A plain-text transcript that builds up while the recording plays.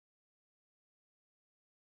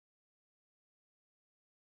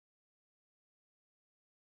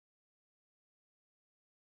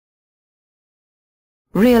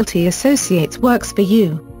Realty Associates works for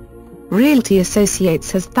you. Realty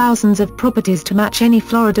Associates has thousands of properties to match any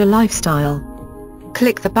Florida lifestyle.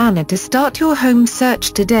 Click the banner to start your home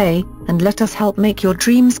search today, and let us help make your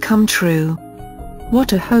dreams come true.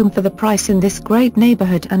 What a home for the price in this great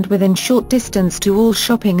neighborhood and within short distance to all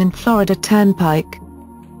shopping and Florida Turnpike.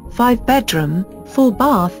 5-bedroom,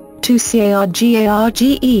 4-bath, 2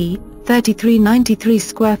 CARGE, 3393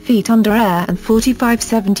 square feet under air and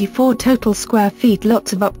 4574 total square feet.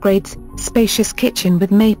 Lots of upgrades, spacious kitchen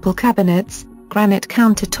with maple cabinets, granite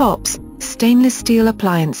countertops, stainless steel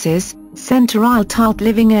appliances, center aisle tiled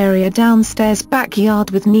living area, downstairs backyard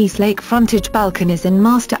with nice lake frontage, balconies in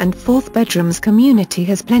master and fourth bedrooms. Community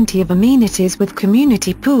has plenty of amenities with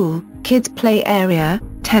community pool, kids play area,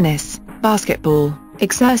 tennis, basketball,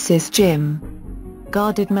 exercise gym.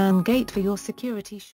 Guarded man gate for your security.